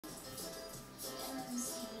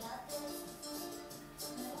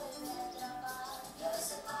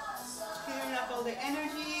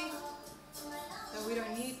energy that we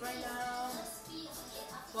don't need right now.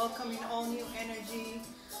 Welcoming all new energy,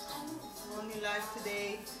 all new life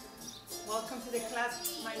today. Welcome to the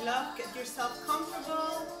class, my love. Get yourself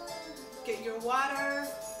comfortable. Get your water.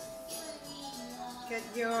 Get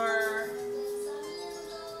your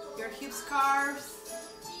hip scarves.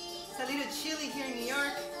 It's a little chilly here in New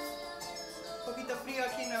York. Un poquito frío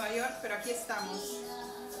aquí en Nueva York, pero aquí estamos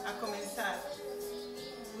a comenzar.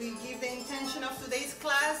 We give the intention of today's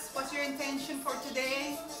class. What's your intention for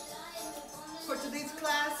today? For today's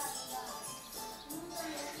class?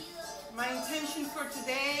 My intention for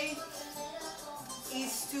today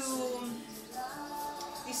is to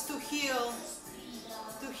heal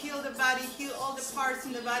the body, heal all the parts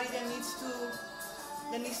in the body that needs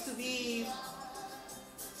to be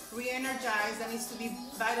re-energized, that needs to be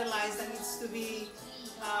vitalized, that needs to be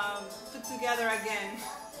put together again.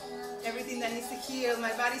 Everything that needs to heal.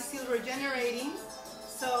 My body's still regenerating,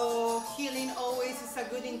 so healing always is a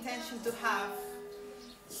good intention to have.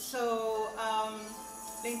 So,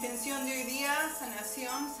 la intención de hoy día,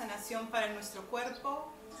 sanación para nuestro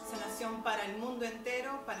cuerpo, sanación para el mundo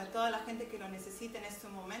entero, para toda la gente que lo necesita en este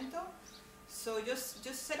momento. So just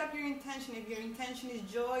set up your intention. If your intention is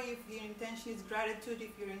joy, if your intention is gratitude,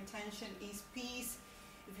 if your intention is peace,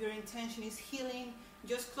 if your intention is healing,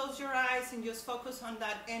 just close your eyes and just focus on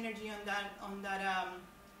that energy, on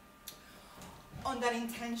that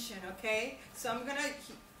intention. Okay. So I'm gonna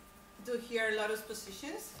do here lotus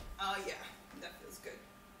positions. Oh yeah, that feels good.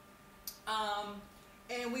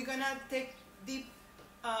 And we're gonna take deep.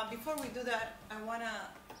 Before we do that, I wanna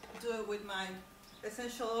do it with my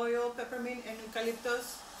essential oil, peppermint, and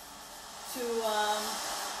eucalyptus to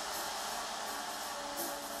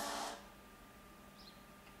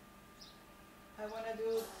I want to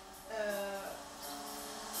do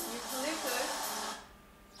eucalyptus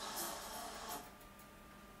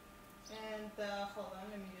and hold on,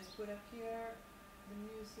 let me just put up here the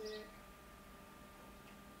music.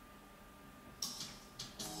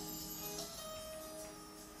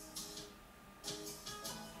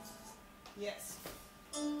 Yes.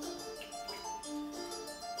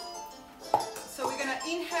 So we're gonna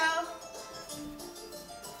inhale.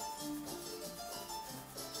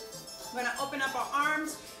 We're gonna open up our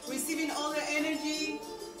arms, receiving all the energy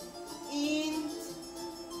in,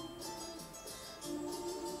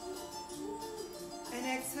 and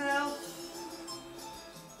exhale.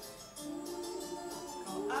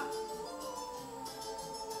 Go up.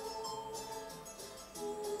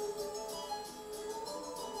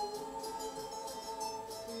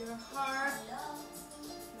 Heart,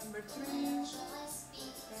 number 3, and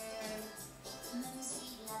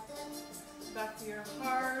back to your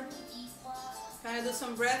heart. Can I do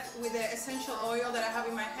some breath with the essential oil that I have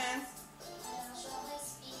in my hands?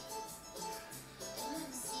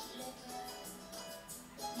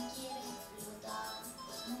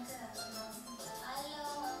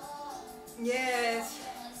 Yes,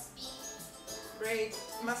 great.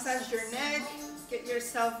 Massage your neck, get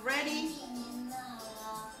yourself ready.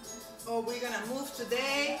 Oh, we're gonna move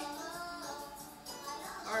today.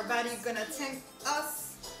 Our body gonna thank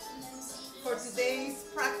us for today's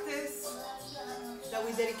practice that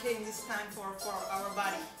we dedicate this time for our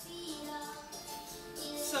body.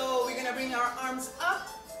 So we're gonna bring our arms up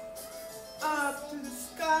to the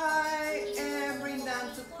sky and bring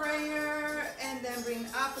down to prayer and then bring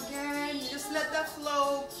up again. Just let that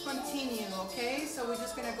flow continue, okay? So we're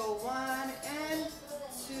just gonna go 1 and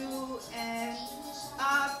 2 and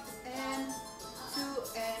up and 2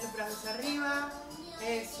 and los brazos arriba.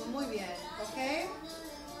 Eso, muy bien, okay?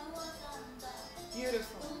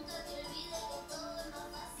 Beautiful.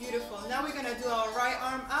 Beautiful. Now we're gonna do our right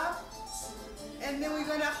arm up, and then we're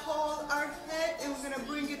gonna hold our head and we're gonna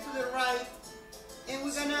bring it to the right, and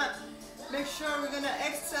we're gonna make sure we're gonna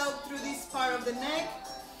exhale through this part of the neck.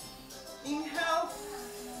 Inhale,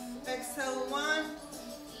 exhale, 1,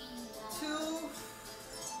 2,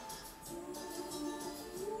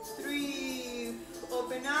 3,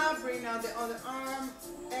 open up, bring out the other arm,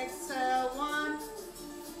 exhale, 1,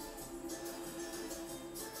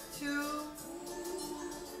 2,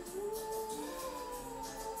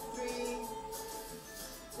 3,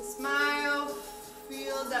 smile,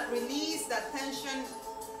 feel that release, that tension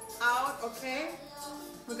out, okay?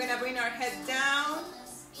 We're gonna bring our head down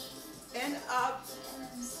and up,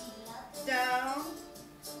 down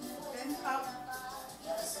and up,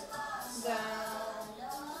 down,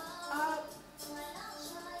 up,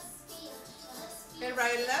 and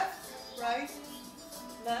right, left,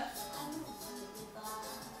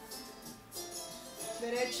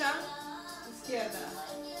 derecha, izquierda,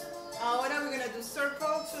 Ahora we're gonna do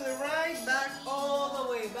circle to the right, back, all the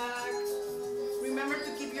way back. Remember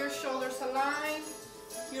to keep your shoulders aligned.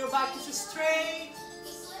 Your back is straight.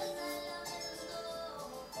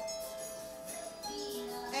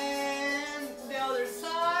 And the other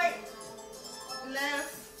side.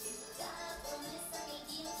 Left.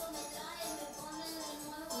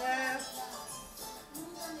 Left.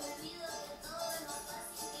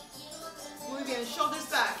 Muy bien, shoulders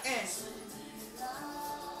back. And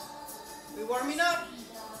we're warming up.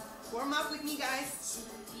 Warm up with me, guys.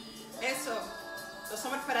 Eso. Los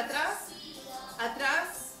hombros para atrás.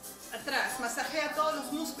 Atrás. Atrás. Masajea todos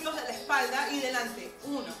los músculos de la espalda y delante.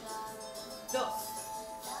 1, 2,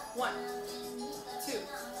 1, 2.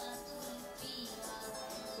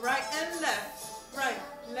 Right and left. Right,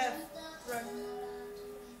 left, right.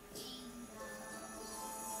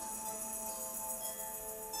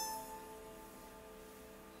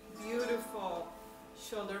 Beautiful.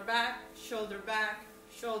 Shoulder back, shoulder back,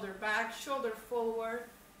 shoulder back, shoulder forward.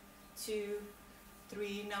 2,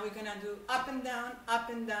 3. Now we're gonna do up and down, up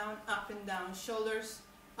and down, up and down. Shoulders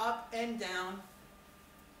up and down,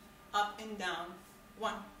 up and down.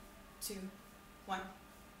 1, 2, 1,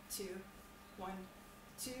 2, 1,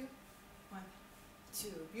 2, 1,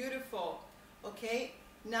 2. Beautiful. Okay,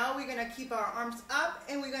 now we're gonna keep our arms up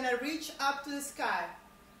and we're gonna reach up to the sky.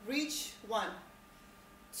 Reach. 1,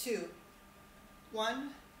 2,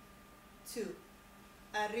 1, 2.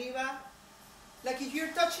 Arriba. Like if you're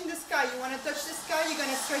touching the sky, you want to touch the sky, you're going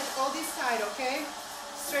to stretch all this side, okay?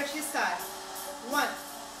 Stretch this side. 1,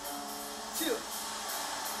 2.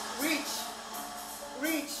 Reach.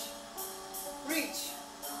 Reach. Reach.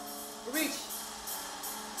 Reach.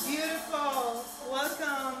 Beautiful.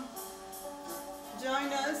 Welcome.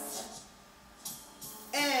 Join us.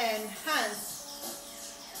 And hands.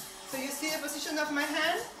 So you see the position of my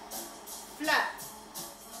hand? Flat.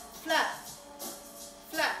 Flat.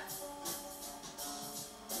 Flat.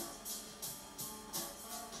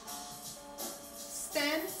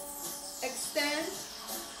 Extend, extend.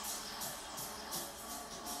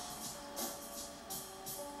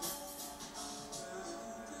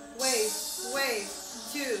 Wave, wave.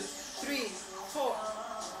 2, 3, 4.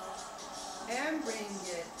 And bring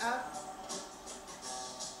it up.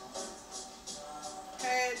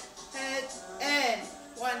 Head, head, and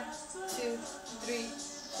 1, 2, 3,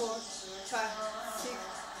 4, 5, 6.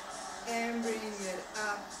 And bring it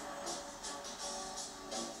up.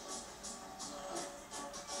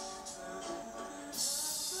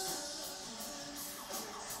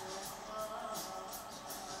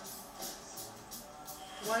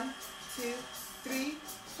 One, 2, 3,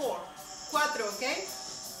 4. 4, okay?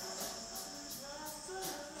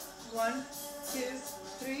 1, 2,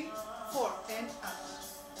 3, 4. And up.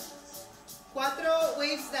 4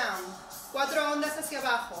 waves down. 4 ondas hacia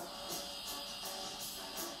abajo.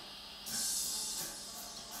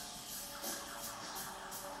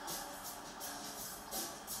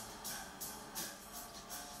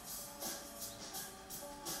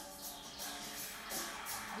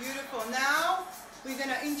 Beautiful. Now we're going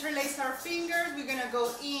to interlace our fingers. We're going to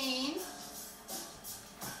go in.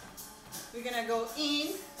 We're going to go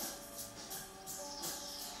in.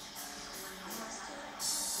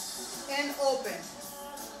 And open.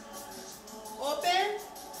 Open.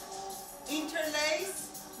 Interlace.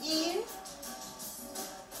 In.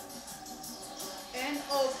 And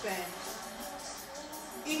open.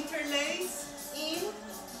 Interlace. In.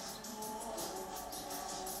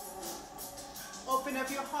 Open up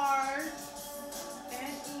your heart.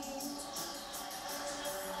 And in.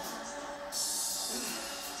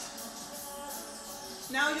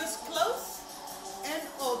 Now just close and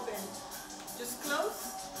open. Just close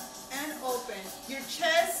and open. Your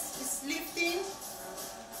chest is lifting.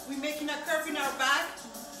 We're making a curve in our back.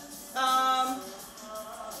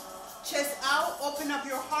 Chest out. Open up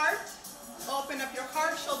your heart. Open up your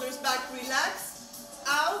heart. Shoulders back. Relax.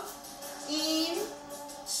 Out. In.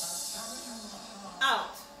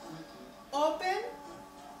 Out. Open.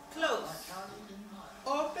 Close.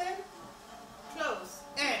 Open. Close.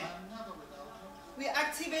 And we're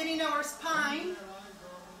activating our spine.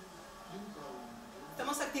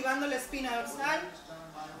 Estamos activando la espina dorsal.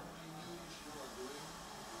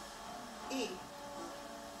 Y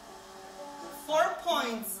 4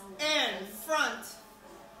 points. And front.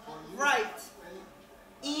 Right.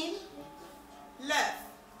 In. Left.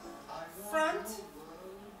 Front.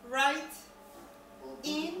 Right.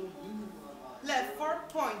 In. Left. 4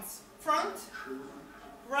 points. Front.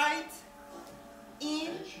 Right.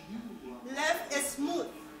 In. Left. Smooth.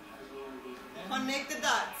 Connect the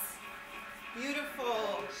dots.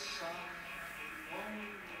 Beautiful.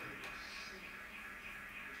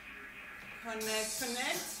 Connect,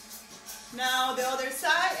 connect. Now the other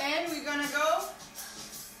side, and we're gonna go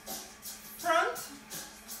front,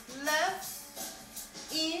 left,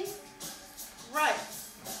 in, right.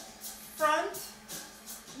 Front,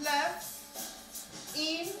 left,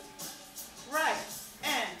 in, right.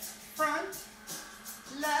 And front,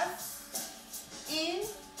 left, in,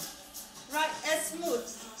 right. Smooth.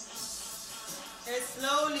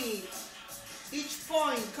 Slowly. Each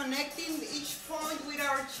point, connecting each point with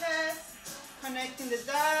our chest, connecting the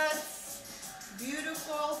dots.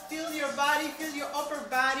 Beautiful. Feel your body, feel your upper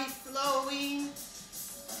body flowing.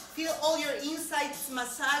 Feel all your insides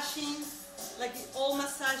massaging, like all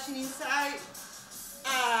massaging inside.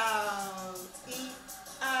 Out, in,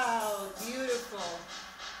 out. Beautiful.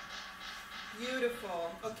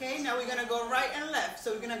 Beautiful. Okay, now we're gonna go right and left.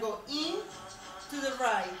 So we're gonna go in to the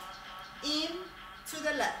right, in to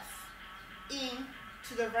the left, in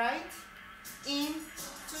to the right, in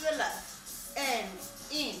to the left, and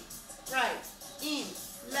in, right, in,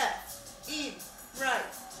 left, in,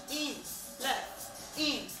 right, in, left,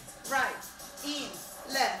 in, right, in,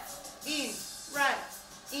 left, in, right,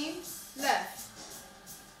 in, left.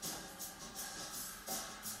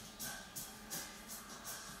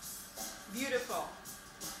 Beautiful.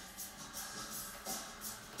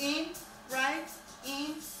 In, right,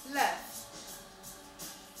 in, left.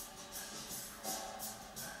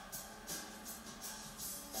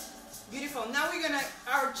 Beautiful. Now we're gonna,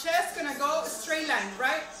 our chest gonna go straight line,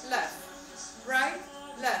 right, left, right,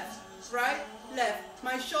 left, right, left.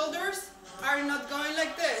 My shoulders are not going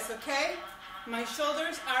like this, okay? My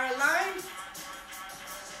shoulders are aligned.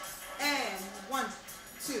 And 1,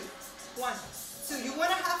 2, 1, 2. You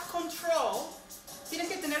wanna have control. Tienes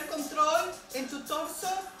que tener control en tu torso.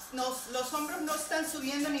 Los hombros no están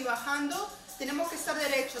subiendo ni bajando. Tenemos que estar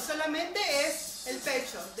derechos. Solamente es el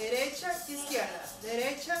pecho. Derecha, izquierda.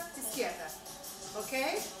 Derecha, izquierda.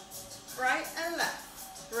 Okay? Right and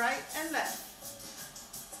left. Right and left.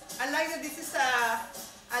 I like that this is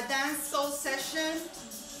a dance soul session,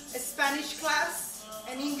 a Spanish class,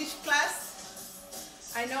 an English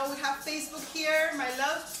class. I know we have Facebook here, my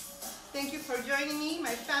love. Thank you for joining me,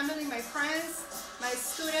 my family, my friends, my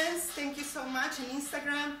students. Thank you so much. And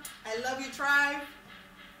Instagram, I love you, tribe.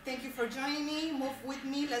 Thank you for joining me. Move with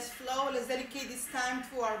me. Let's flow. Let's dedicate this time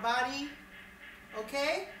to our body.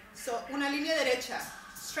 Okay? So, una línea derecha.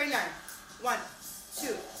 Straight line. 1,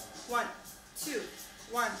 2, 1, 2,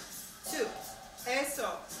 1, 2.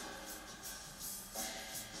 Eso.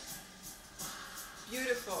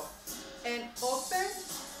 Beautiful. And open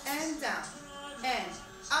and down. And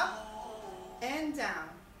up and down.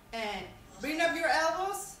 And bring up your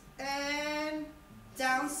elbows and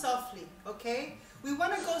down softly. Okay? We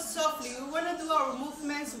want to go softly. We want to do our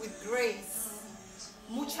movements with grace.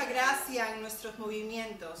 Mucha gracia en nuestros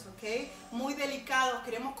movimientos, ¿ok? Muy delicados.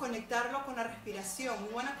 Queremos conectarlo con la respiración.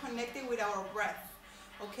 We want to connect it with our breath.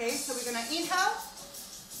 Okay, so we're going to inhale.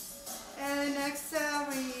 And exhale,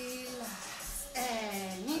 relax.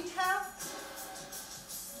 And inhale.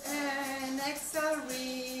 And exhale,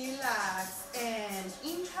 relax. And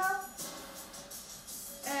inhale.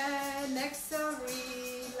 And exhale,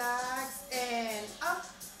 relax. And up.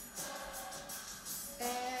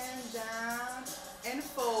 And down. And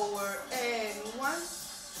forward. And 1.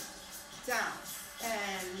 Down.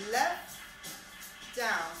 And left.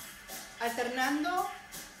 Down. Alternando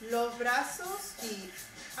los brazos y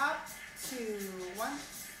up, 2, 1,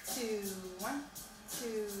 2, 1,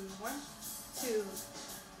 2, 1, 2.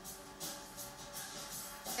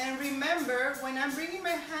 And remember, when I'm bringing my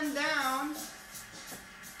hand down,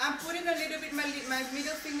 I'm putting a little bit, my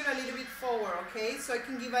middle finger a little bit forward, okay? So I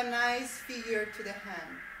can give a nice figure to the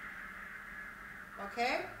hand.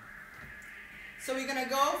 Okay? So we're gonna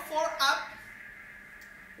go 4 up,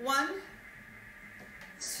 1,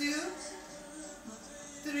 2,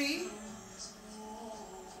 3,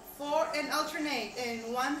 4, and alternate.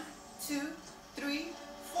 And 1, 2, 3,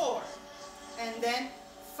 4. And then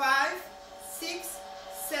 5, 6,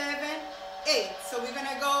 7, 8. So we're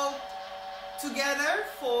gonna go together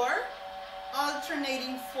 4,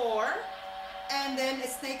 alternating 4, and then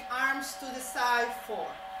snake arms to the side 4.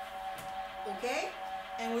 Okay?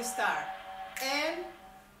 And we start. And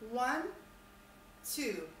 1,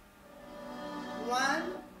 2. 1,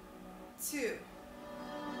 2.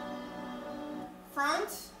 Front.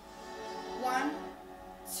 1,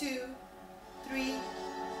 2, 3,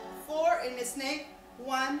 4. In the snake.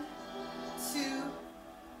 1, 2,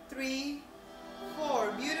 3,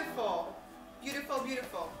 4. Beautiful. Beautiful,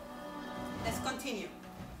 beautiful. Let's continue.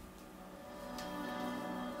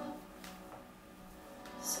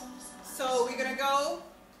 So we're gonna go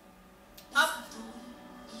up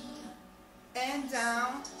and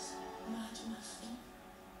down,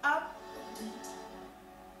 up,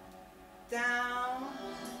 down,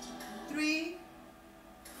 3,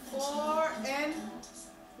 4, and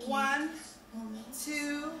 1,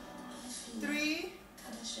 2, 3,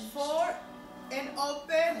 4, and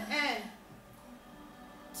open, and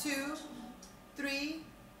 2, 3,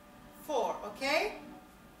 4, okay?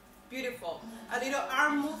 Beautiful. A little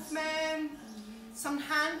arm movement, some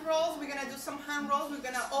hand rolls. We're gonna do some hand rolls. We're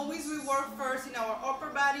gonna always work first in our upper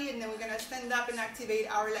body, and then we're gonna stand up and activate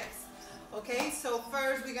our legs. Okay, so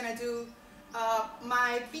first we're gonna do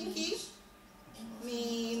my pinky,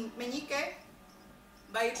 mi meñique,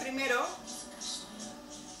 va a ir primero,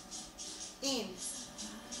 in.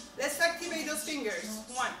 Let's activate those fingers.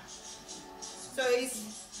 1. So it's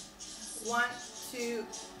 1, 2,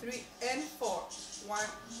 3, and 4. 1,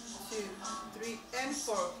 2, 3, and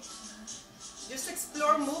 4. Just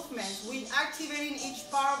explore movements. We activating each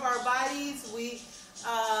part of our bodies. We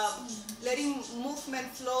letting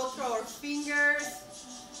movement flow through our fingers.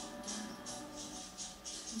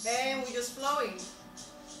 And we're just flowing.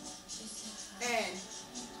 And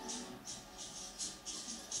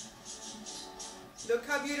look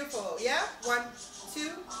how beautiful. Yeah? 1, 2,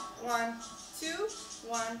 1, 2,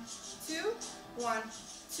 1, 2, 1,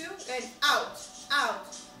 2, and out, out,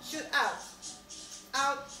 shoot out,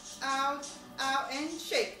 out, out, out, and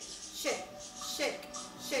shake, shake, shake,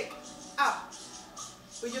 shake, out.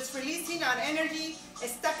 We're just releasing our energy,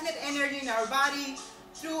 stagnant energy in our body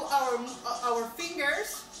through our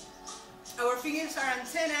fingers. Our fingers are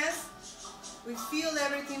antennas. We feel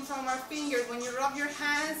everything from our fingers. When you rub your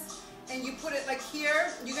hands and you put it like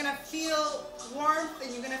here, you're gonna feel warmth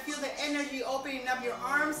and you're gonna feel the energy opening up your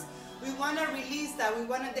arms. We want to release that. We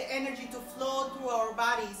want the energy to flow through our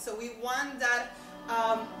body. So we want that,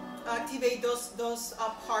 activate those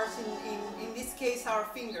parts, in this case our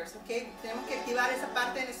fingers, okay? Tenemos que activar esa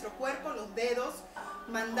parte de nuestro cuerpo, los dedos,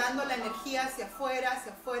 mandando la energía hacia afuera,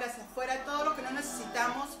 hacia afuera, hacia afuera, todo lo que no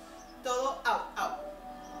necesitamos, todo out, out.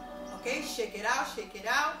 Okay, shake it out, shake it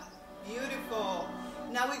out. Beautiful.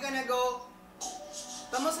 Now we're gonna go,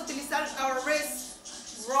 vamos a utilizar our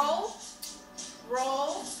wrist, roll,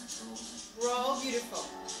 roll, roll, beautiful.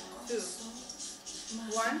 2,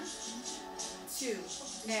 1, 2,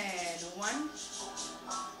 and 1,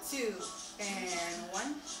 2, and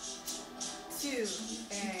 1, 2,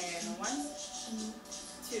 and 1,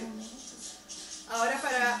 2. Ahora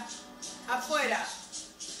para afuera.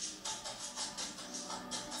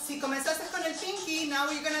 Si comenzaste con el pinky, now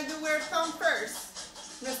we're gonna do our thumb first.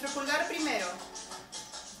 Nuestro pulgar primero.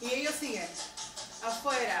 Y ellos siguen.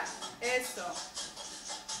 Afuera. Eso.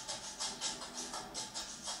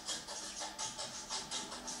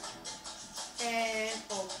 And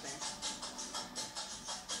open.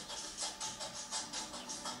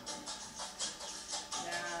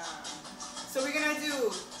 Down. So we're gonna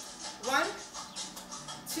do 1,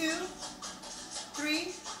 2,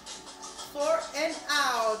 3, 4, and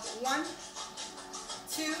out. 1,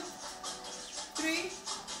 2, 3,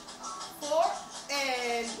 4,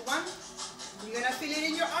 and 1. You're gonna feel it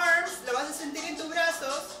in your arms. Lo vas a sentir en tus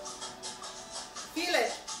brazos. Feel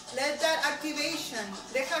it. Let that activation.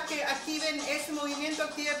 Deja que activen ese movimiento,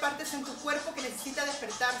 active partes en tu cuerpo que necesita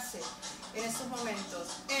despertarse en esos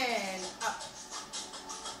momentos. And up.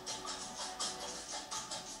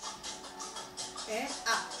 And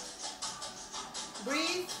up.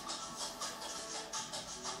 Breathe.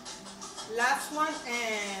 Last one,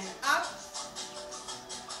 and up.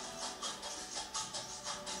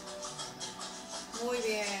 Muy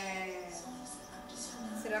bien.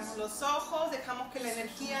 Cerramos los ojos, dejamos que la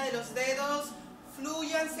energía de los dedos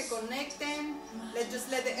fluyan, se conecten. Just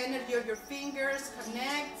let the energy of your fingers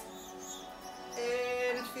connect.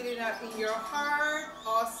 And feel it out in your heart.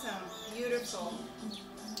 Awesome. Beautiful.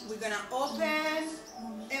 We're gonna open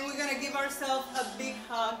and we're gonna give ourselves a big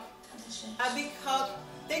hug. A big hug.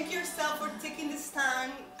 Thank yourself for taking this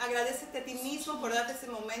time. Agradecete a ti mismo por darte ese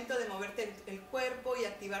momento de moverte el cuerpo y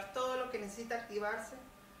activar todo lo que necesita activarse.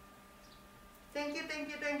 Thank you, thank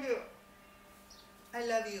you, thank you. I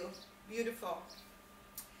love you. Beautiful.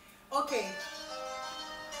 Okay.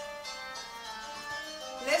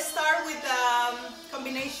 Let's start with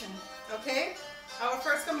combination, okay? Our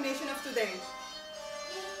first combination of today.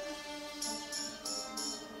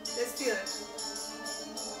 Let's feel it.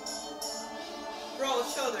 Roll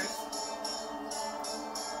shoulders.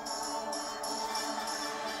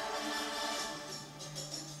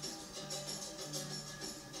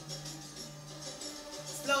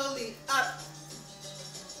 Slowly up.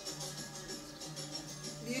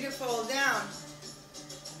 Beautiful. Down.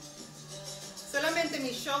 Solamente Obviamente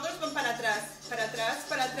mis shoulders van para atrás, para atrás,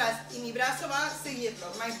 para atrás. Y mi brazo va a seguirlo.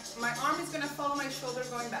 My arm is going to follow my shoulder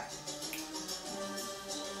going back.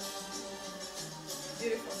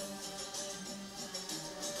 Beautiful.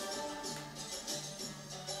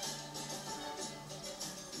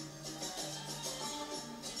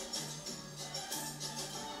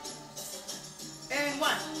 And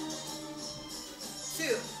 1,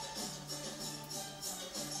 2,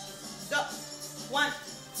 stop. 1,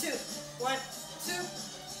 2, 1, 2.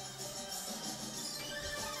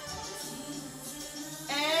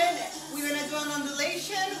 And we're gonna do an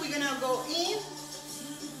undulation. We're gonna go in,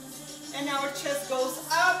 and our chest goes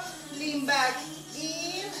up. Lean back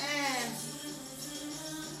in and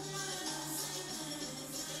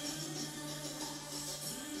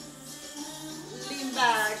lean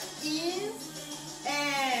back in.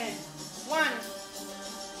 And 1,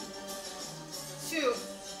 2,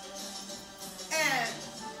 and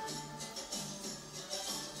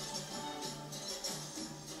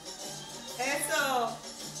eso.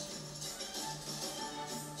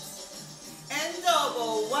 And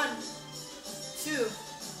double. 1, 2,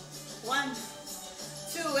 1,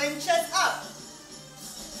 2, and chest up.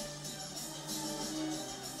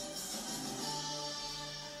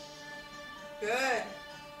 Good.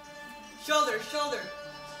 Shoulder, shoulder.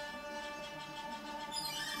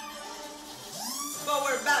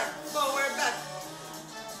 Forward, back, forward, back.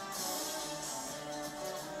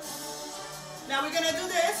 Now we're gonna do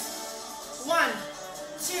this. 1,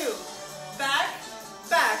 2, back,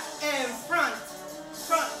 back, and front,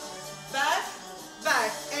 front, back,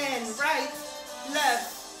 back, and right,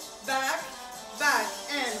 left, back, back,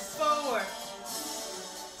 and forward.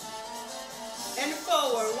 And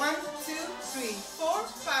forward. 1, 2, 3, 4,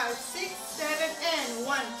 5, 6, 7, and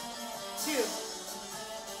 1, 2.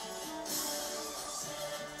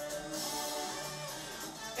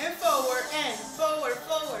 And forward, and forward,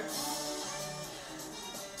 forward.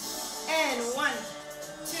 And 1,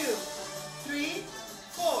 2, 3,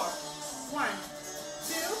 4. 1,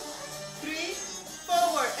 2, 3,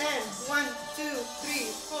 forward, and 1, 2, 3,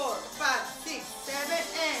 4, 5, 6, 7,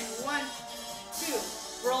 and 1, 2.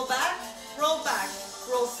 Roll back, roll back.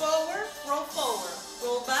 Roll forward, roll forward.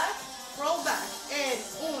 Roll back, and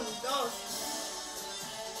 1,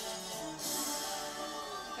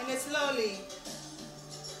 2. And slowly.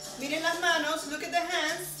 Miren las manos, look at the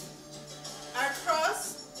hands, are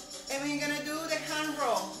crossed, and we're gonna do the hand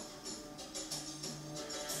roll.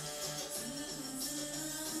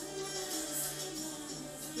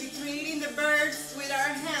 We're creating the birds with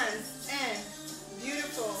our hands, and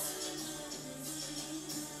beautiful.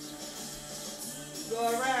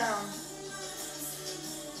 Go around.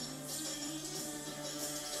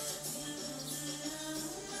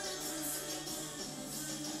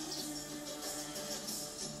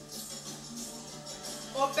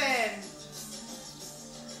 Open.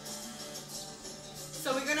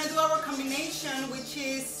 So we're gonna do our combination, which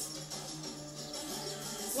is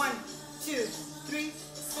 1, 2, 3,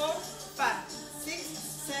 4, 5, 6,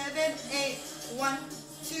 7, 8. 1,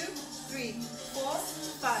 2, 3, 4,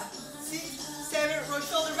 5, 6, 7. Roll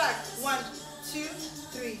shoulder back. 1, 2,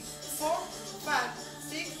 3, 4, 5,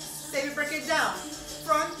 6, 7. Break it down.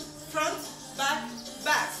 Front, front, back,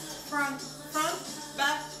 back. Front, front,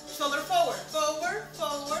 back. Shoulder forward, forward,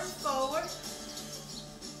 forward, forward.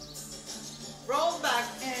 Roll back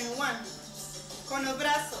and 1. Con los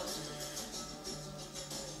brazos.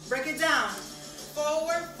 Break it down.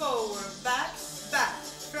 Forward, forward, back, back.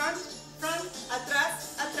 Front, front,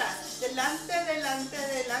 atrás, atrás. Delante, delante,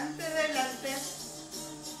 delante, delante.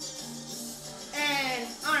 And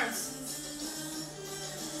arms.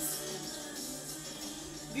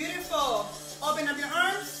 Beautiful. Open up your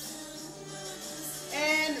arms.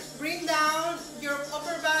 And bring down your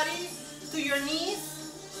upper body to your knees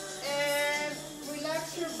and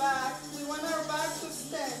relax your back. We want our back to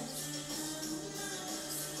extend.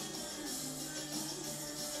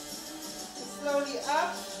 Slowly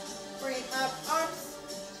up, bring up arms,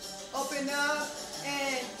 open up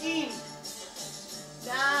and in,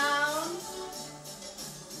 down,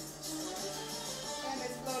 and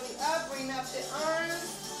slowly up, bring up the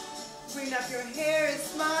arms. Bring up your hair,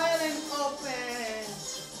 smile and open.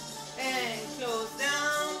 And close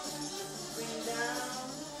down. Bring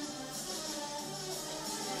down.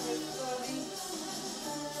 And slowly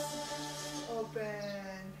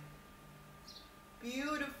open.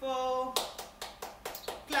 Beautiful.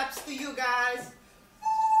 Claps to you guys.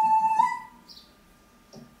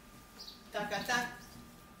 Tacatán.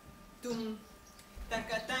 Tum.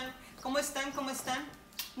 Tacatán. ¿Cómo están? ¿Cómo están?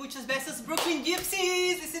 Muchos besos. Brooklyn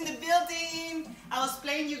Gypsies is in the building. I was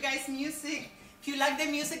playing you guys music If you like the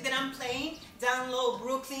music that I'm playing, download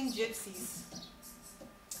Brooklyn Gypsies.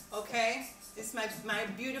 Okay? It's my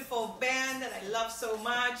beautiful band that I love so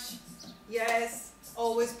much. Yes,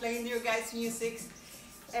 always playing your guys' music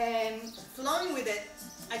and flowing with it.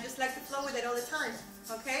 I just like to flow with it all the time.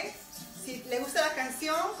 Okay? Si les gusta la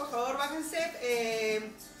canción, por favor bájense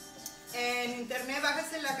en internet,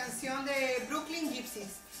 bájense la canción de Brooklyn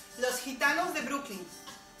Gypsies. Los gitanos de Brooklyn.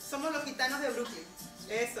 Somos los gitanos de Brooklyn.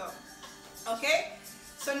 Eso. Okay?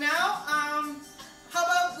 So now, how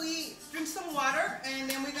about we drink some water and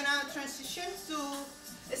then we're gonna transition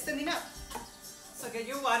to standing up. So get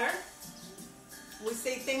your water. We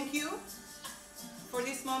say thank you for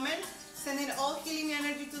this moment, sending all healing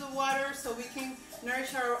energy to the water so we can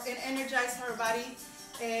nourish and energize our body.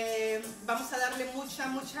 Vamos a darle mucha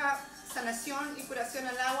sanación y curación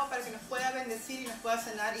al agua para que nos pueda bendecir y nos pueda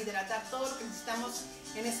sanar, hidratar todo lo que necesitamos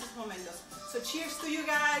en estos momentos. So cheers to you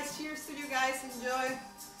guys, enjoy.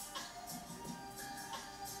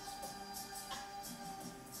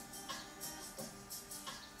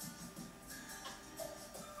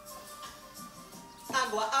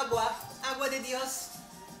 Agua de Dios.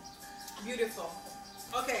 Beautiful.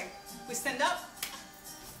 Okay, we stand up.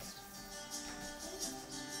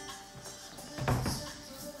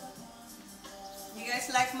 You guys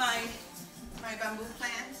like my bamboo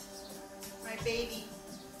plant? My baby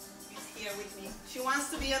is here with me. She wants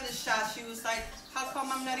to be on the shot. She was like, how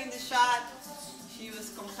come I'm not in the shot? She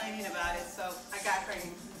was complaining about it, so I got her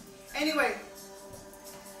in. Anyway,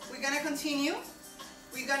 we're gonna continue.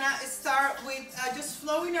 We're gonna start with just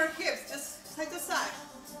flowing our hips, just side to side,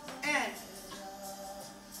 and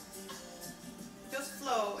just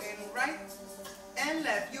flow in right and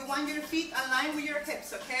left. You want your feet aligned with your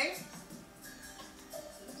hips, okay?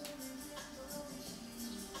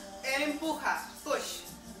 And empuja, push.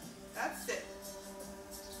 That's it.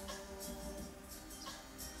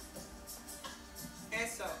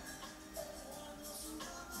 Eso.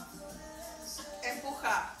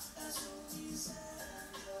 Empuja.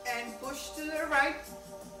 And push to the right,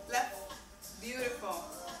 left. Beautiful.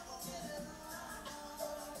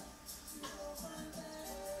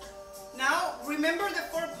 Now, remember the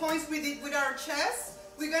 4 points we did with our chest?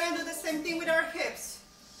 We're gonna do the same thing with our hips.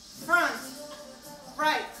 Front,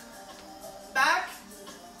 right, back,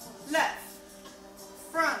 left.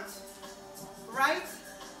 Front, right,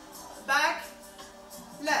 back,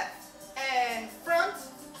 left. And front,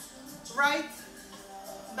 right,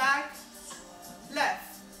 back, left.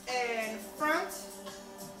 And front,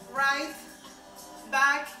 right,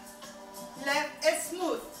 back, left. Es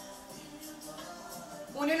smooth.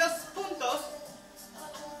 Une los puntos.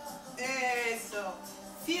 Eso.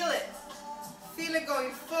 Feel it. Feel it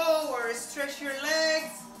going forward. Stretch your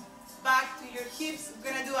legs. Back to your hips.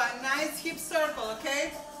 We're gonna do a nice hip circle,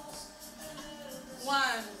 okay?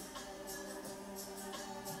 1,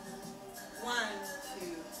 1,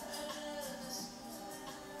 2.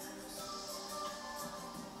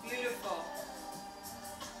 Beautiful.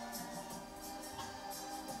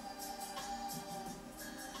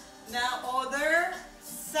 Now other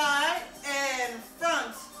side and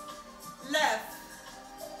front, left,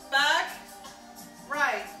 back,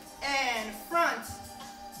 right, and front,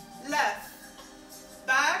 left,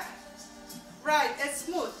 back, right. It's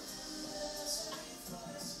smooth.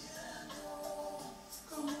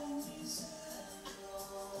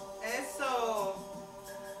 Eso.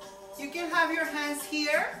 You can have your hands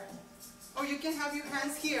here, or you can have your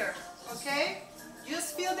hands here, okay?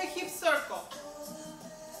 Just feel the hip circle.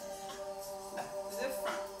 Back to the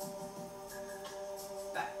front.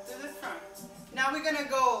 Back to the front. Now we're gonna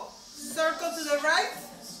go circle to the right,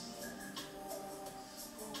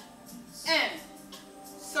 and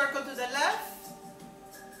circle to the left,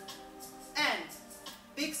 and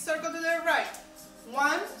big circle to the right.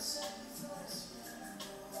 1,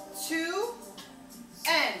 2,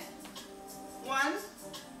 and 1,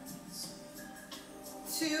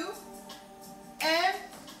 2, and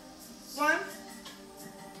 1,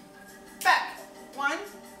 back, 1,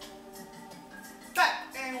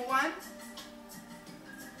 back, and 1,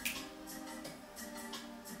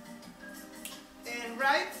 and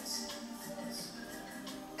right,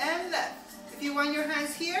 and left. If you want your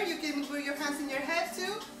hands here, you can put your hands in your head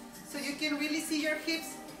too, so you can really see your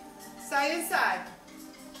hips side and side.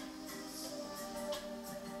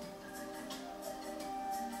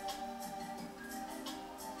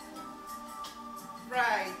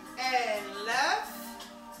 Right and left,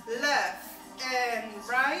 left and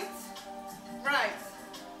right, right,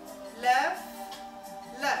 left,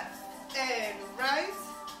 left and right,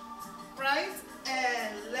 right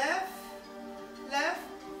and left, left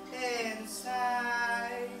and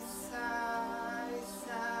side, side.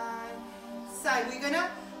 side.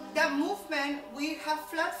 That movement, we have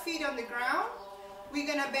flat feet on the ground. We're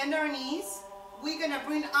gonna bend our knees. We're gonna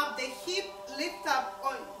bring up the hip, lift up.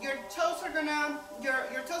 Your toes are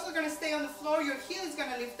gonna stay on the floor. Your heel is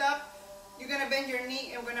gonna lift up. You're gonna bend your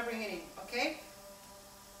knee and we're gonna bring it in, ¿ok?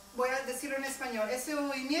 Voy a decirlo en español. Ese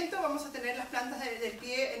movimiento vamos a tener las plantas del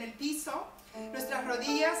pie en el piso, nuestras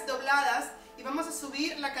rodillas dobladas y vamos a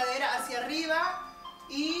subir la cadera hacia arriba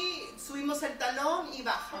y subimos el talón y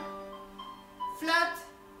baja. Flat,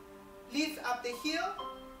 lift up the heel.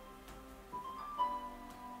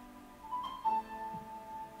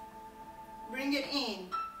 Bring it in,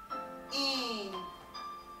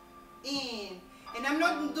 in. And I'm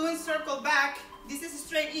not doing circle back. This is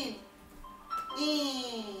straight in,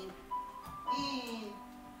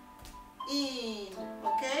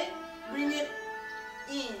 okay? Bring it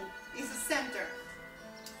in. It's the center.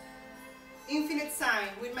 Infinite sign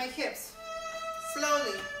with my hips.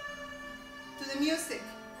 Slowly, to the music.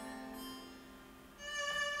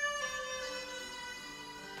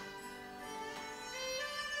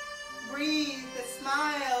 Breathe, the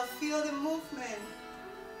smile, feel the movement.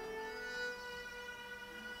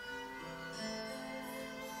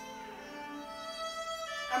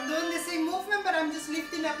 I'm doing the same movement, but I'm just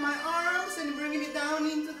lifting up my arms and bringing it down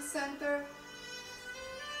into the center.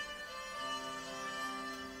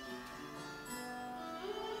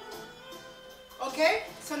 Okay,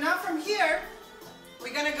 so now from here,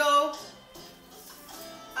 we're gonna go,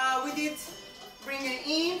 we did bring it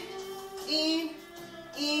in,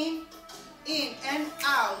 and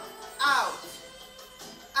out.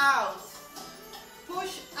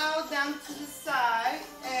 Push out down to the side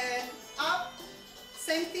and up.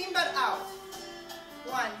 Same thing but out.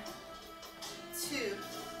 1, 2,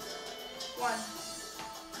 1,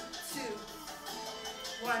 2,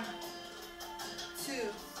 1,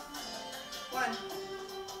 2, 1,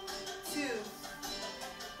 2,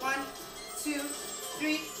 1, 2,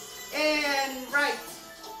 3, and right,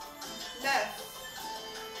 left,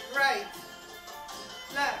 right,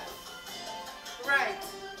 left, right,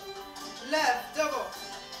 left, double.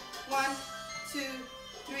 1, 2,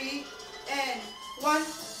 3, and 1,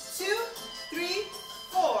 2, 3,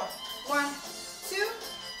 4. 1, 2,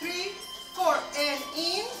 3, 4, and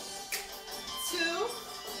in. 2,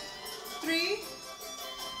 3,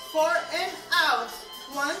 4, and out.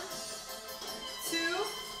 1, 2,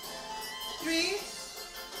 3,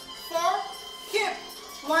 4. Hip.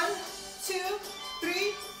 1, 2,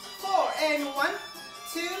 3, 4, and 1,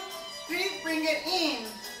 2, 3. Bring it in.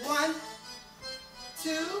 1,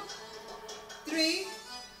 2, 3.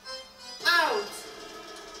 Out.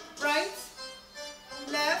 Right,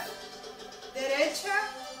 left, derecha,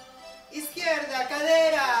 izquierda,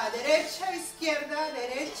 cadera, derecha, izquierda,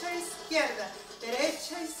 derecha, izquierda,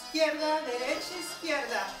 derecha, izquierda, derecha,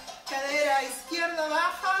 izquierda, cadera, izquierda,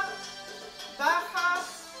 baja, baja,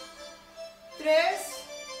 3,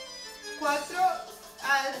 4,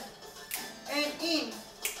 al, and in.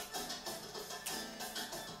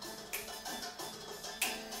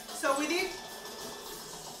 So we did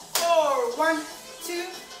 4, 1, 2,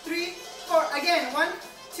 3, 4. Again, 1,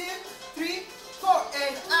 2, 3, 4,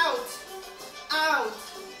 and out, out,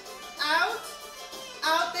 out,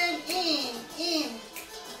 out, and in,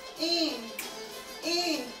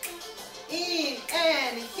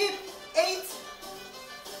 and hip 8,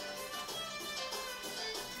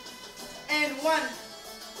 and 1,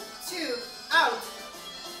 2, out,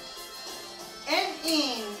 and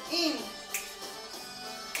in,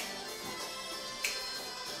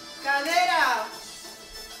 cadera.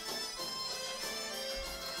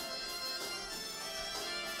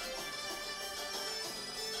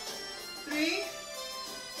 3,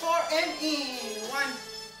 4, and in. 1,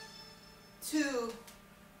 2,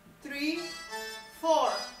 3,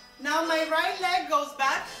 4. Now my right leg goes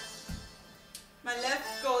back. My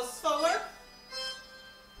left goes forward.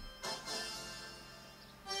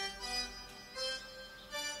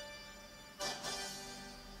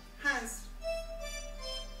 Hands.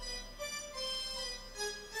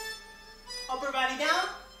 Upper body down.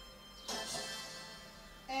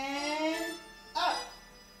 And up.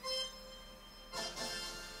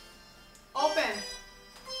 Open.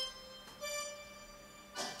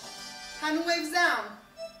 Hand waves down.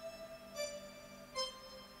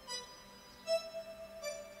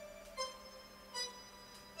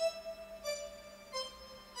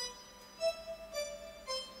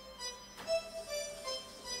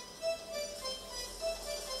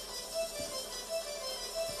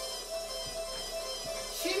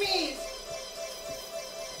 Shimmies.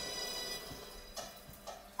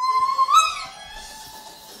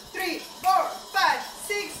 Three, 4, 5,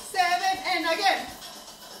 6, 7, and again.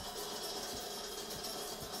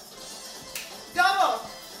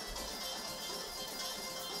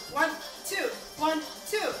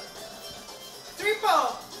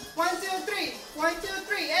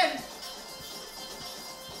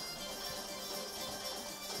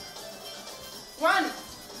 1.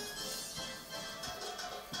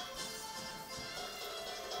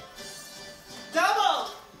 Double.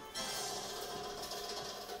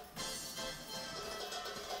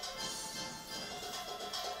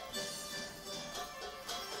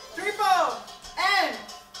 Triple. And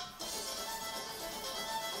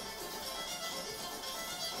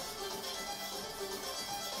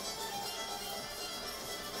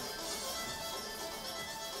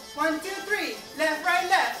 1, 2, 3. Left, right,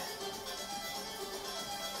 left.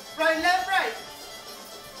 Right, left, right.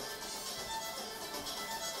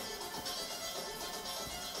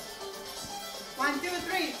 One, two,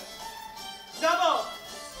 three. Double.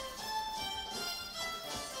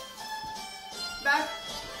 Back.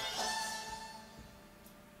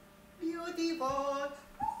 Beautiful.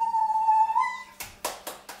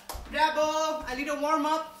 Bravo. A little warm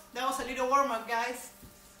up. That was a little warm up, guys.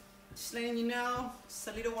 Just letting you know, just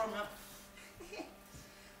a little warm up.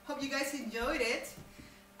 Hope you guys enjoyed it.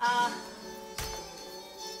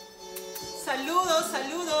 Saludos,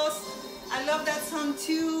 saludos. I love that song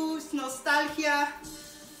too. It's nostalgia.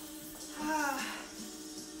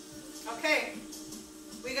 Okay,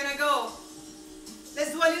 we're gonna go.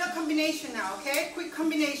 Let's do a little combination now, okay? Quick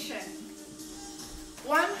combination.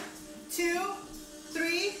 1, 2,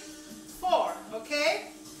 3, 4,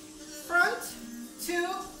 okay? Front, 2,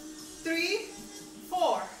 3,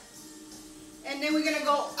 4. And then we're gonna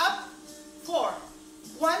go up, 4.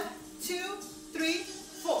 1, 2, 3,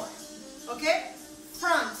 4. Okay?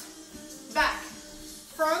 Front,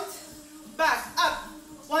 back, up.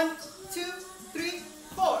 1, 2, 3,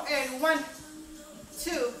 4. And 1,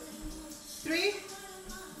 2, 3,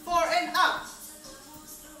 4, and up.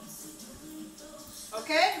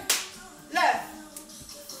 Okay? Left,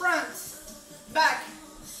 front, back,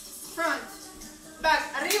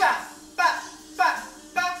 arriba, pa,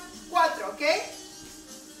 4, okay?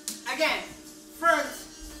 Again, front,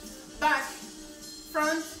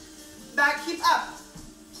 back, hip up.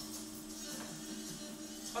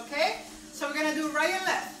 Okay? So we're gonna do right and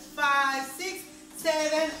left. 5, 6,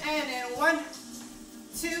 7, and then 1,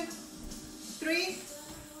 2, 3,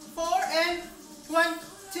 4, and 1,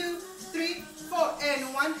 2, 3, 4,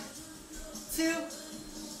 and 1, 2,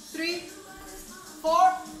 3,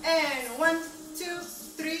 4, and 1, 2,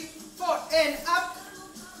 3, 4, and up,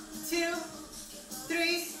 2,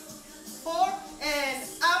 3, 4, and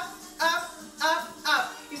up.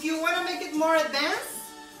 If you want to make it more advanced,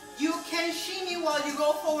 you can shimmy while you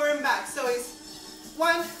go forward and back. So it's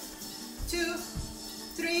 1, 2,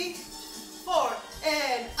 3, 4,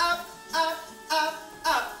 and up,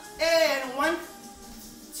 and 1,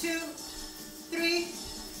 2, 3,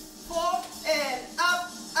 4, and up,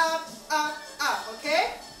 okay?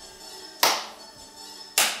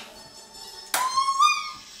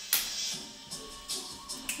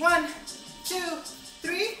 One, 2,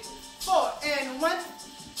 3, 4, and 1,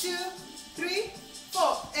 2, 3,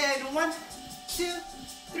 4, and 1, 2,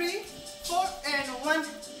 3, 4, and 1,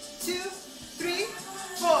 2, 3,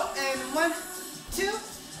 4, and 1, 2,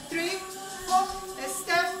 3, 4, and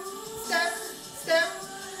step.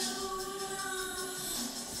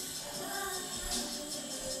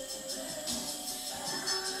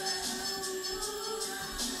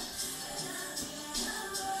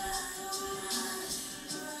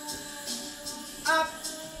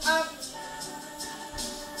 Up.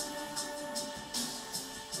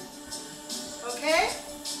 Okay?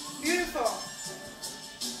 Beautiful.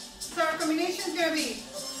 So our combination is going to be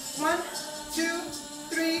 1, 2,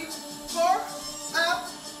 3, 4, up,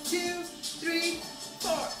 2, 3,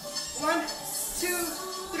 4. 1, 2,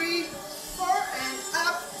 3, 4, and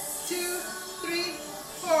up, 2, 3,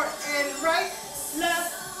 4, and right,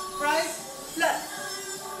 left, 4.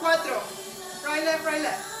 Right,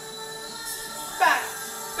 left. Back.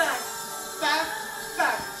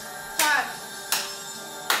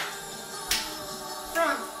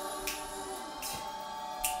 Front.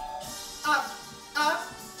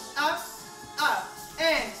 Up.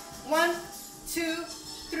 And 1, 2,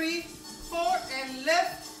 3, 4, and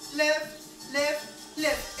left.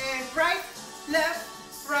 And right,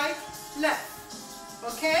 left.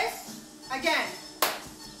 Okay? Again.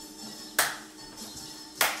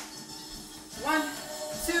 1,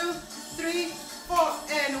 2, 3, 4,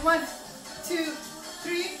 and 1, 2,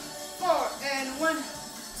 3, 4, and 1,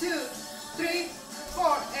 2, 3,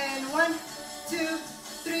 4, and 1, 2,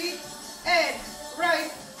 3, and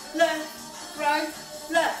right,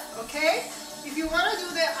 left, okay? If you want to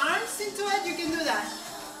do the arms into it, you can do that.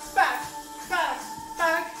 Back.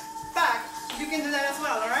 You can do that as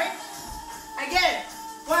well, alright? Again,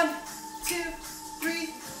 1, 2, 3,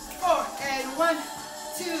 4, and 1,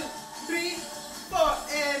 2, 3, 4,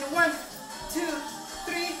 and 1, 2,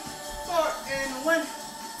 3, 4, and 1,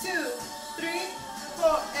 2, 3,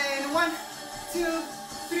 4, and 1, 2,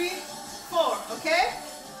 3, 4, okay?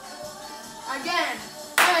 Again,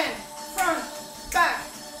 and front, back.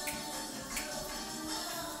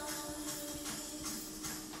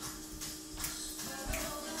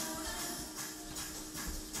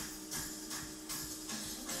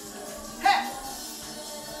 Hey.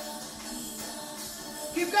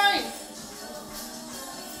 Keep going.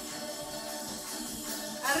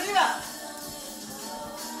 Arriba.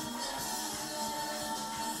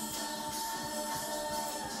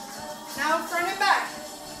 Now front and back.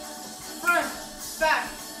 Front, back,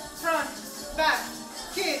 front, back.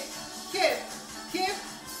 Keep, keep, keep,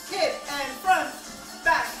 keep. And front,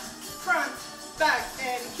 back,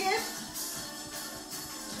 and keep.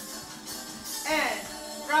 And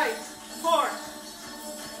right, 4.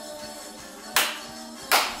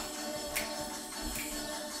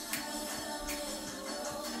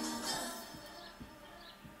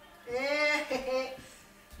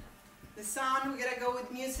 The sound, we gotta go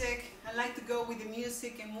with music. I like to go with the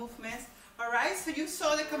music and movements. All right, so you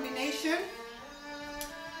saw the combination.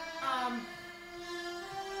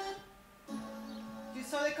 You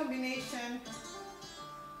saw the combination,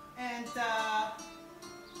 and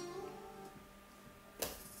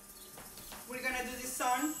we're gonna do this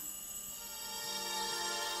song.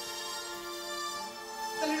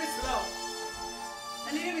 A little bit slow.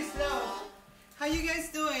 A little bit slow. How you guys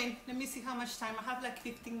doing? Let me see how much time. I have like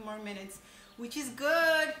 15 more minutes, which is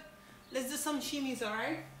good. Let's do some shimmies, all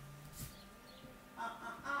right?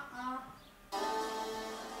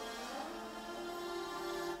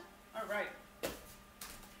 All right.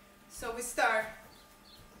 So we start.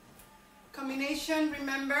 Combination,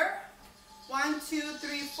 remember? 1, 2,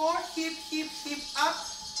 3, 4, hip, hip, hip, up.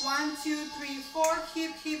 1, 2, 3, 4,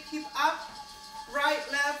 hip, hip, hip, up. Right,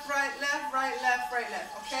 left, right, left, right, left, right,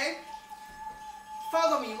 left, okay?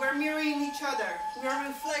 Follow me, we're mirroring each other. We are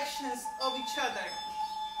reflections of each other.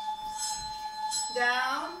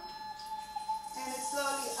 Down, and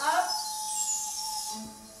slowly up.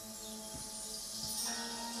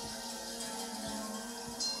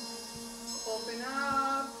 Open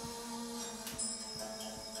up.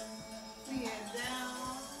 Bring it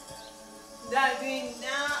down. Diving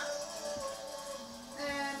down.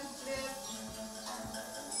 And lift.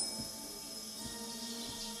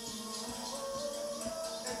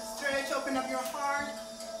 Stretch, open up your heart,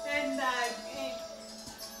 and dive in.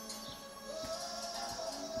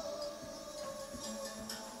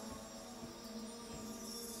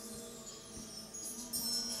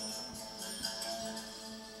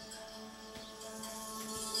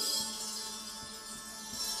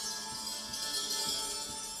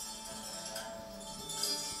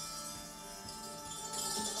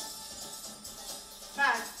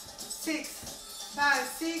 Five,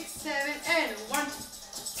 six, 7, and 1,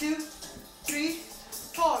 2, 3,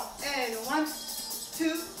 4, and 1,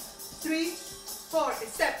 2, 3, 4.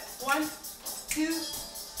 Step 1, 2,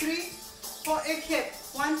 3, 4, and hip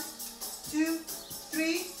 1, 2,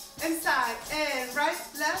 3, and side and right,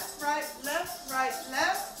 left, right, left, right,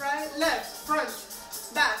 left, right, left,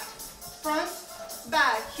 front,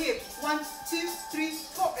 back, hip 1, 2, 3,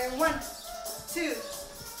 4, and 1, 2,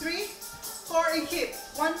 3, 4, and hip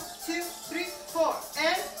 1, 2, 3, 4,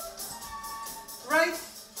 and right,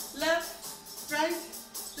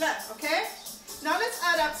 left, okay? Now let's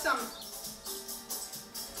add up some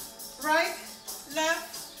right, left.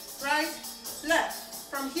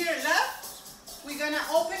 From here, left, we're gonna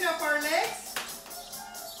open up our legs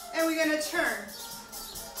and we're gonna turn.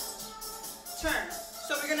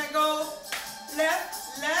 So we're gonna go left,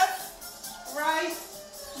 right,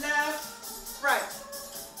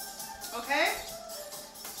 okay?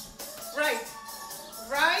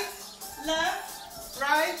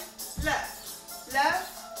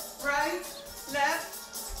 Right,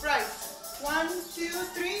 left, right. 1, 2,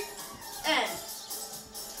 3, and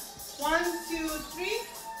 1, 2, 3,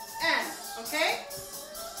 and okay?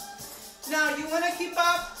 Now you want to keep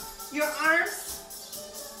up your arms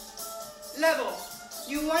level.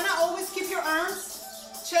 You want to always keep your arms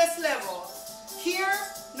chest level. Here,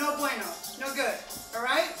 no bueno, no good. All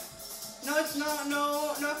right? No, it's no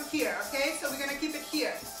here. Okay? So we're gonna keep it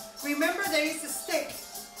here. Remember, there is a stick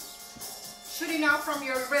shooting out from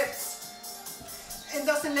your ribs and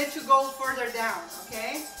doesn't let you go further down,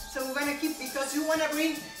 okay? So we're gonna keep, because you wanna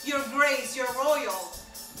bring your grace, your royal.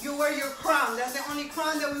 You wear your crown. That's the only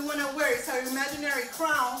crown that we wanna wear. It's our imaginary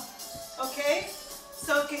crown, okay?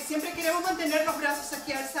 So que siempre queremos mantener los brazos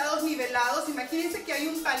aquí alzados, nivelados. Imagínense que hay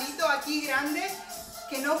un palito aquí grande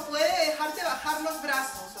que no puede dejarte bajar los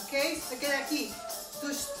brazos, ok? Se queda aquí.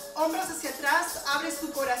 tus hombros hacia atrás, abres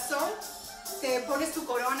tu corazón, te pones tu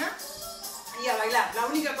corona y a bailar, la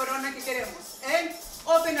única corona que queremos. And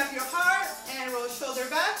open up your heart and roll shoulder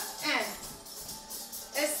back and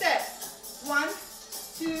step. 1,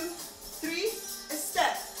 2, 3,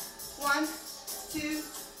 step. 1, 2,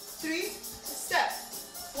 3, step.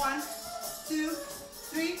 1, 2,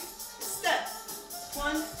 3, step.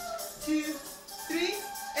 1, 2, 3,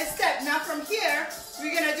 step. Now from here,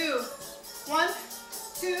 we're gonna do 1,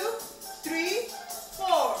 2, 3,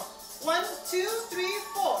 4. 1, 2, 3,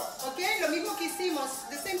 4. Okay, lo mismo que hicimos,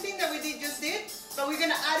 the same thing that we just did, but we're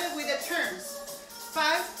gonna add it with the turns.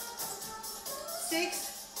 5, 6,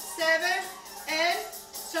 7, and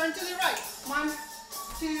turn to the right. 1,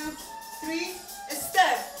 2, 3,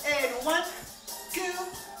 step. And 1, 2,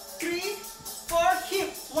 3, 4.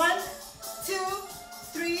 Hip. 1, 2,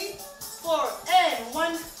 3, 4. And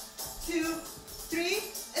 1, 2, 3,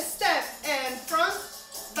 step. And front,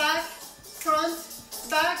 back,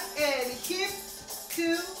 and hip.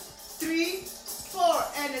 2, 3, 4.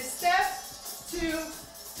 And step. 2,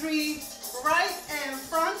 3, right and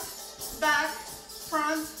front, back,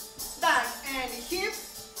 and hip,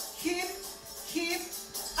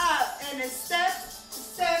 up, and step,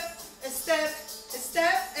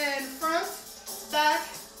 and front,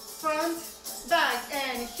 back,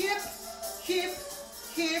 and hip,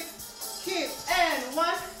 and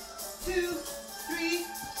 1, 2, 3,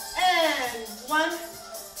 and 1,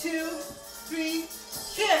 2, 3,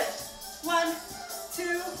 hip, 1,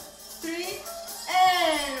 2, 3,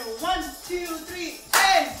 and 1, 2, 3,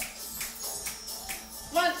 and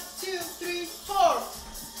 1, 2, 3, 4.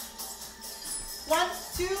 1,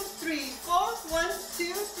 2, 3, 4. 1,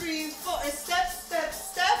 2, 3, 4.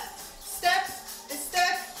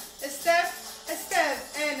 Step.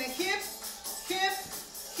 And hip.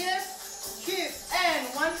 And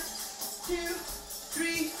 1, 2,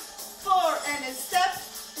 3, 4. And step.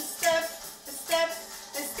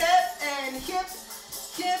 And hip.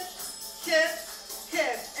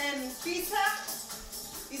 And pisa.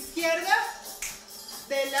 Izquierda.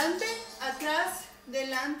 Delante,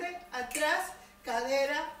 atrás,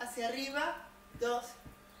 cadera, hacia arriba, 2,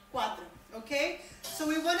 4, okay? So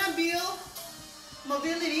we want to build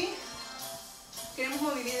mobility, queremos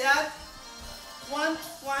movilidad, 1,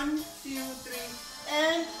 1, 2, 3,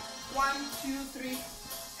 and 1, 2, 3,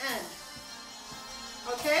 and,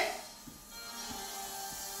 okay?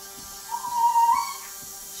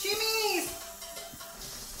 Shimmies!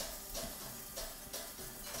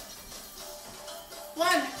 1,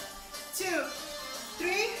 2,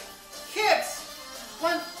 3, hips.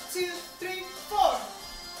 1, 2, 3, 4.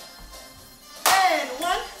 And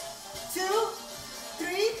 1, 2,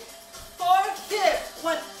 3, 4, hip.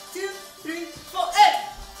 1, 2, 3, 4,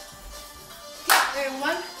 and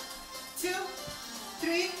 1, 2,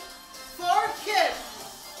 3, 4, hip.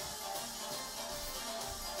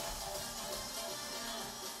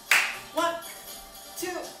 1, 2,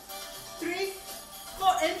 3,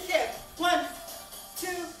 4, and hip. 1, 2,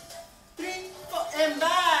 3, 4, and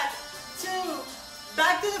back, 2,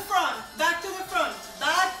 back to the front, back to the front,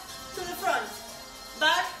 back to the front,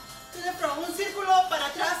 back to the front. Un círculo para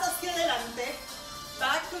atrás hacia adelante,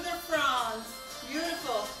 back to the front.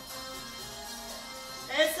 Beautiful.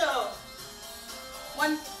 Eso.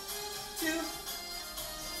 1, 2.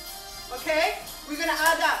 Okay, we're gonna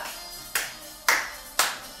add up.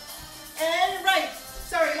 And right.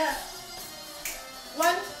 Sorry, left.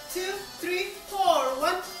 1, 2, 3, 4.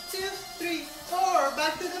 1, 2, 3, 4.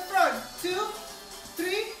 Back to the front. 2,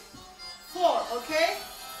 3, 4. Okay?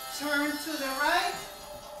 Turn to the right.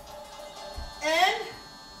 And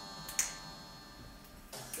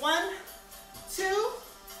 1, 2.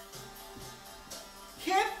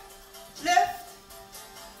 Hip, lift.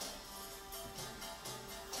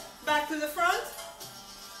 Back to the front.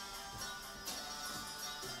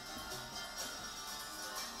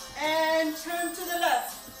 And turn to the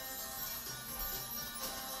left.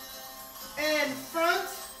 And front,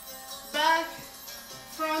 back,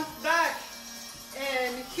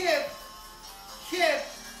 and hip,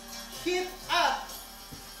 up,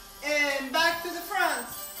 and back to the front,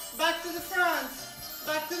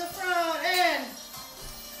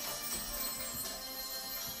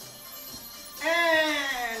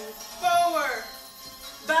 and forward,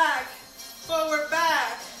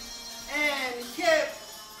 back, and hip,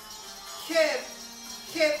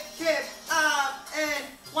 up, and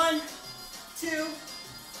 1, 2,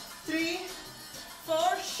 3,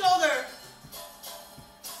 4, shoulder,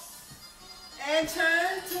 and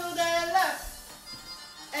turn to the left,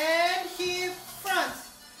 and hip front,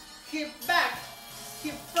 hip back,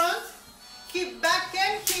 hip front, hip back,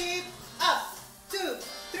 and hip up, 2,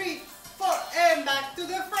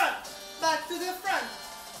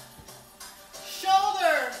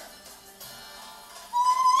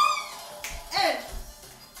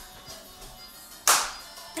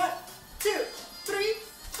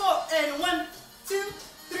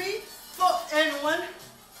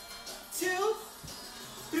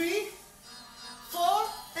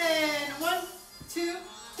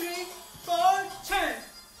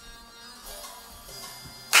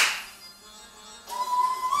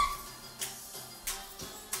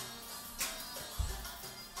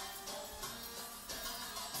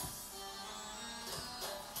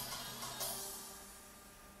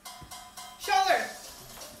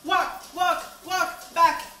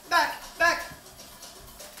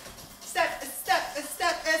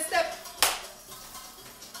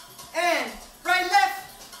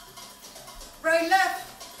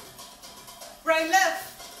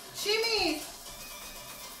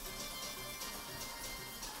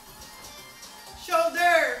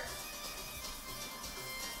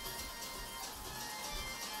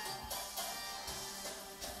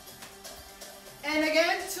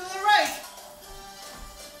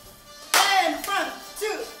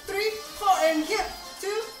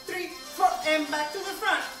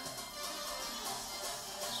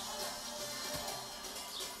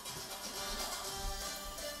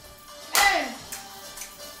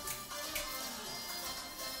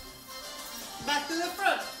 Back to the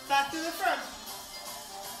front, back to the front.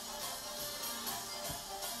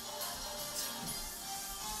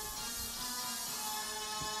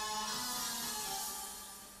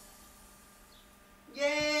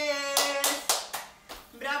 Yes.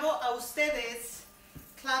 Bravo a ustedes.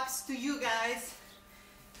 Claps to you guys.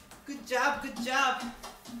 Good job, good job.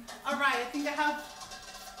 All right, I think I have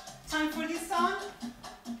time for this song.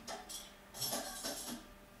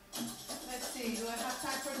 Let's see, do I have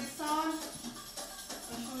time for this song?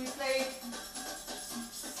 Or should we play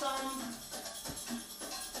some?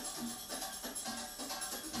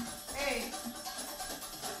 Hey.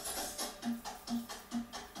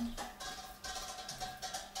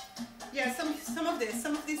 Yeah, some of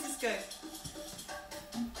this is good.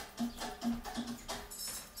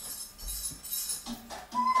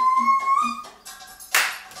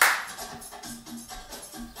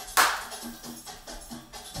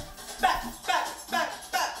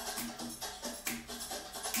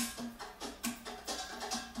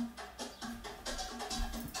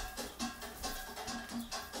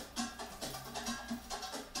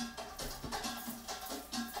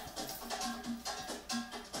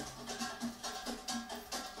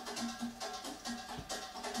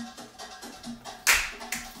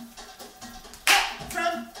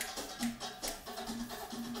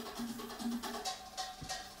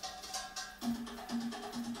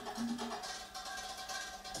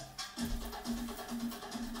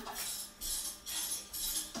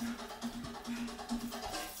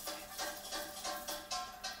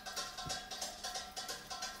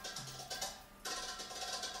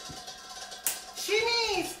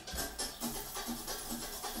 Shimmies!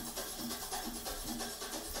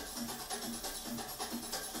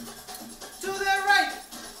 To the right,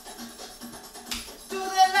 to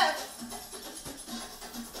the left.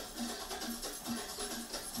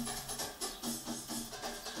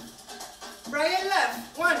 Right and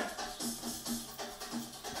left. One.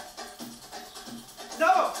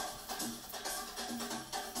 Double.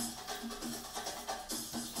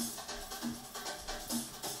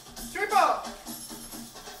 Triple.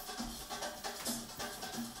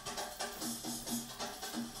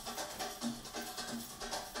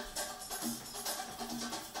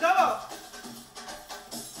 Double.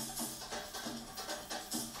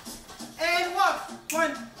 And walk.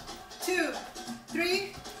 1, 2,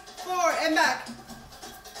 3, 4, and back.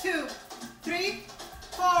 2, 3,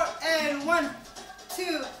 4, and 1,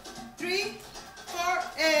 2, 3, 4,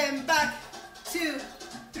 and back. 2,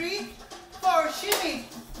 3, 4. Shimmy.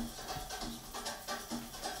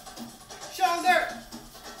 Shoulder.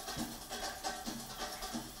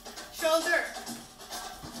 Shoulder.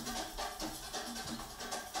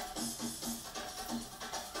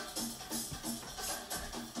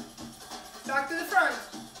 Back to the front.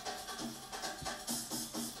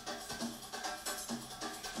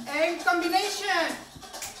 And combination.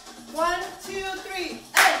 1, 2, 3,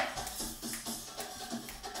 and.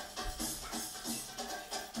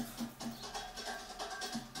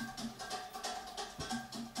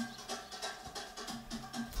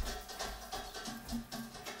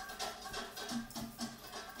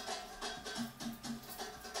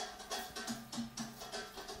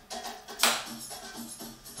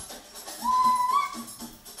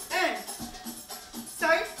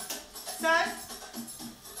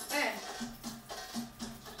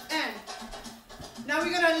 Now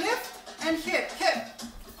we're gonna lift and hip, hip.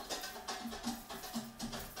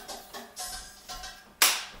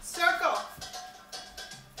 Circle.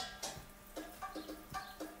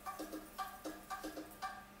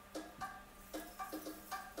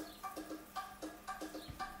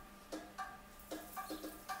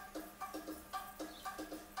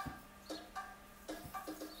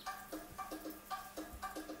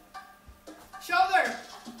 Shoulder.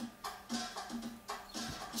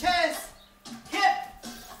 Chest.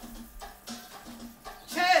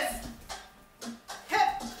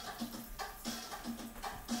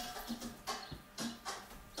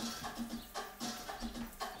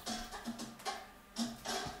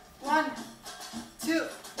 One, two,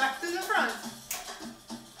 back to the front.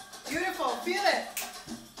 Beautiful, feel it.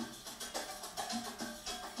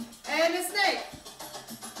 And a snake.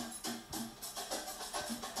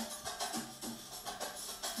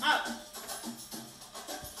 Up.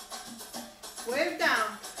 Wave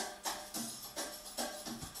down.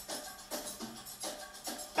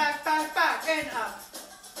 Back, back, back, and up.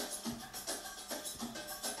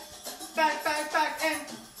 Back, back, back, and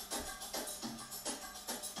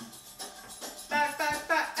back, back,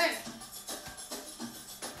 back, and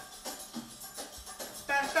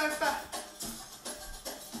back, back, back.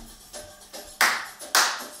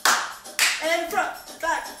 And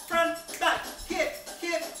front, back,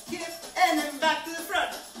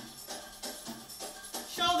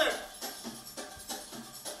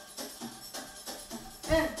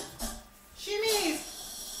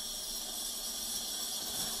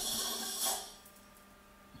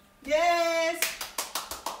 Yes.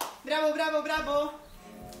 Bravo, bravo, bravo.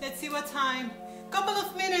 Let's see what time. Couple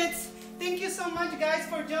of minutes. Thank you so much, guys,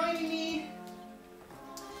 for joining me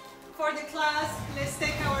for the class. Let's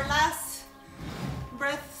take our last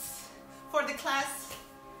breaths for the class.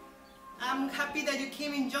 I'm happy that you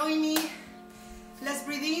came and joined me. Let's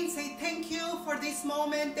breathe in, say thank you for this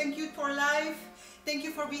moment. Thank you for life. Thank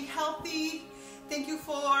you for being healthy. Thank you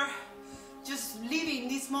for just living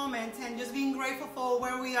this moment and just being grateful for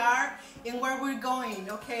where we are and where we're going,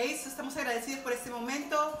 okay? So estamos agradecidos por este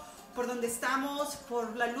momento, por donde estamos,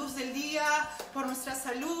 por la luz del día, por nuestra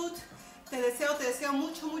salud. Te deseo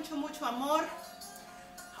mucho, mucho, mucho amor.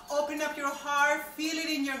 Open up your heart, feel it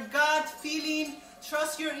in your gut, feeling,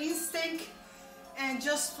 trust your instinct, and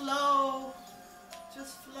just flow.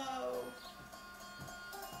 Just flow.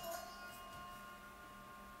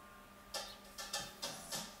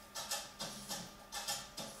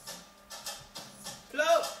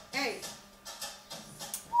 Flow. Hey.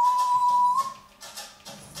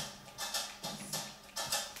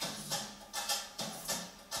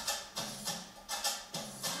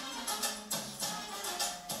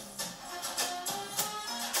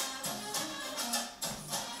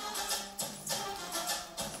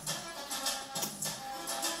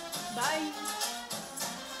 Bye.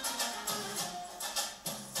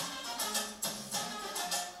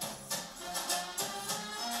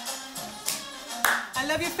 I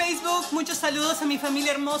love you, Facebook. Muchos saludos a mi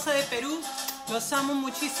familia hermosa de Perú. Los amo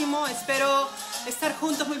muchísimo. Espero estar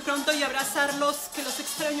juntos muy pronto y abrazarlos, que los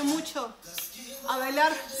extraño mucho. A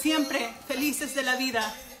bailar siempre, felices de la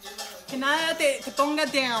vida. Que nada te ponga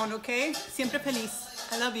down, ¿ok? Siempre feliz.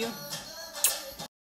 I love you.